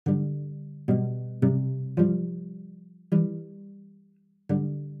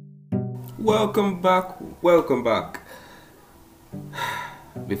Welcome back. Welcome back.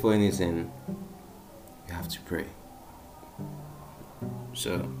 Before anything, you have to pray.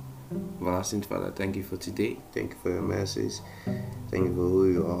 So, everlasting Father, thank you for today. Thank you for your mercies. Thank you for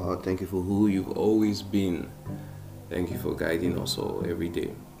who you are. Thank you for who you've always been. Thank you for guiding us all every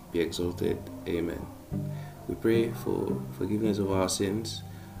day. Be exalted. Amen. We pray for forgiveness of our sins,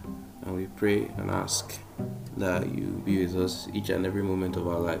 and we pray and ask that you be with us each and every moment of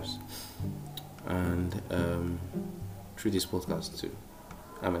our lives, and through this podcast too.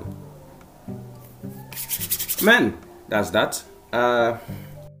 Amen. Amen. That's that.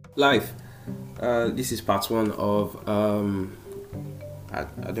 Life. This is part one of I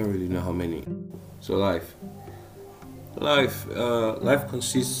don't really know how many. So life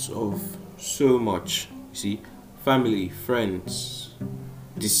consists of so much. You see, family, friends,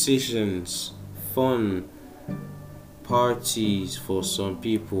 decisions, fun, parties for some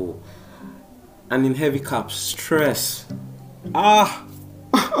people, and in heavy caps, stress.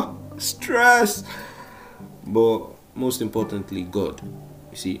 Stress. But most importantly, God.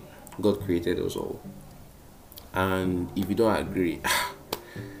 You see, God created us all, and if you don't agree,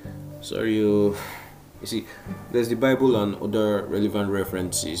 sorry. You see, there's the Bible and other relevant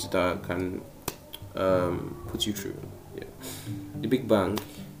references that can put you through. Yeah. The Big Bang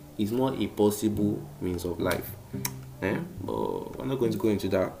is not a possible means of life. But I'm not going to go into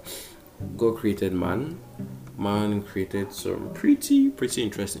that. God created man. Man created some pretty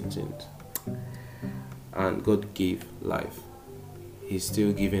interesting things. And God gave life. He's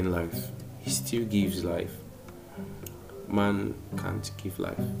still giving life. He still gives life. Man can't give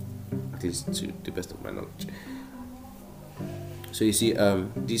life, at least to the best of my knowledge. So you see,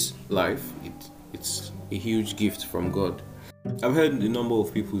 this life, it's a huge gift from God. I've heard a number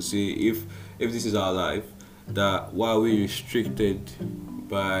of people say, if this is our life, that why are we restricted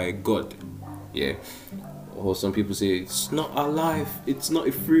by God? Yeah. Or some people say it's not our life, it's not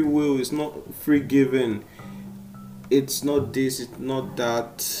a free will, it's not free giving, it's not this, it's not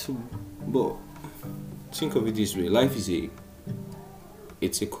that. But think of it this way: life is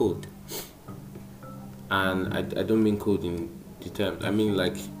it's a code. And I don't mean code in the terms, I mean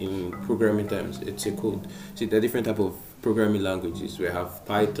like in programming terms. It's a code. See, there are different type of programming languages. We have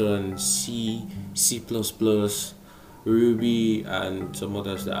Python, C, C++, Ruby, and some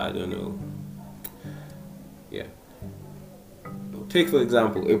others that I don't know. Yeah. Take for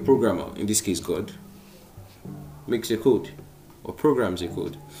example, a programmer, in this case God, makes a code or programs a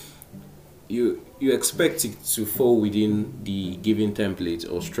code. You expect it to fall within the given template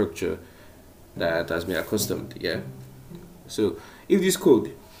or structure that has been accustomed. Yeah. So if this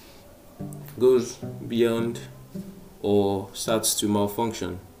code goes beyond or starts to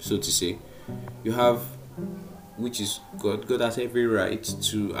malfunction, so to say, you have, which is God has every right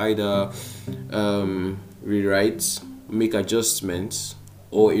to either rewrite, make adjustments,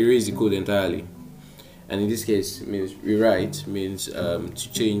 or erase the code entirely. And in this case, means rewrite means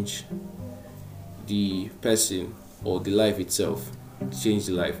to change the person or the life itself, to change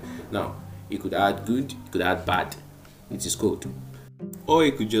the life. Now, you could add good, you could add bad. It is code. Or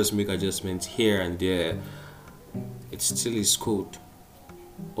you could just make adjustments here and there. It still is code.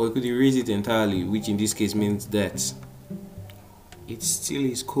 Or you could erase it entirely, which in this case means that it still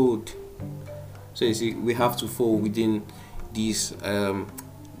is code. So you see, we have to fall within these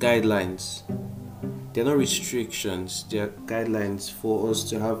guidelines. They're not restrictions, they're guidelines for us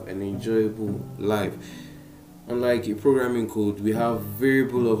to have an enjoyable life. Unlike a programming code, we have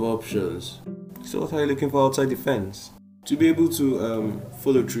variable of options. So what are you looking for outside the fence? To be able to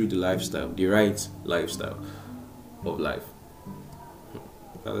follow through the lifestyle, the right lifestyle of life.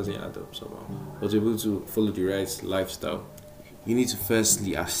 That doesn't add up somehow. But to be able to follow the right lifestyle, you need to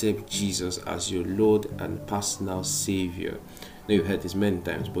firstly accept Jesus as your Lord and personal Savior. Now, you've heard this many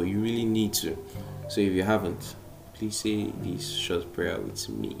times, but you really need to. So if you haven't, please say this short prayer with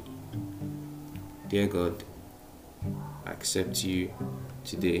me. Dear God, I accept you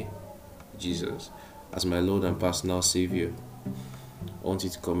today, Jesus, as my Lord and personal Savior. I want you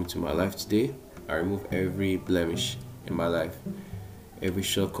to come into my life today. I remove every blemish in my life, every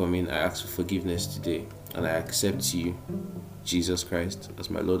shortcoming. I ask for forgiveness today, and I accept you, Jesus Christ, as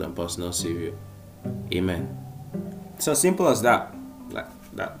my Lord and personal Savior. Amen. It's as simple as that. Like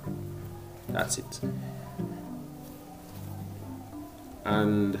that. That's it.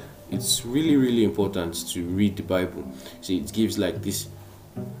 And it's really important to read the Bible. See, it gives like this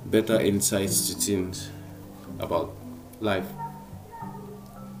better insights to things about life.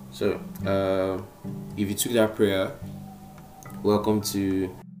 So, if you took that prayer, welcome to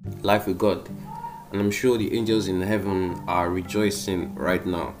Life with God. And I'm sure the angels in heaven are rejoicing right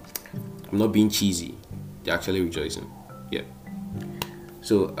now I'm not being cheesy. They're actually rejoicing. Yeah.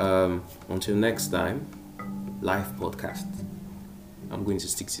 So until next time, live podcast. I'm going to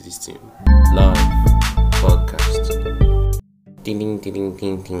stick to this team. Live podcast. Ding ding ding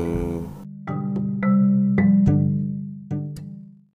ding ding.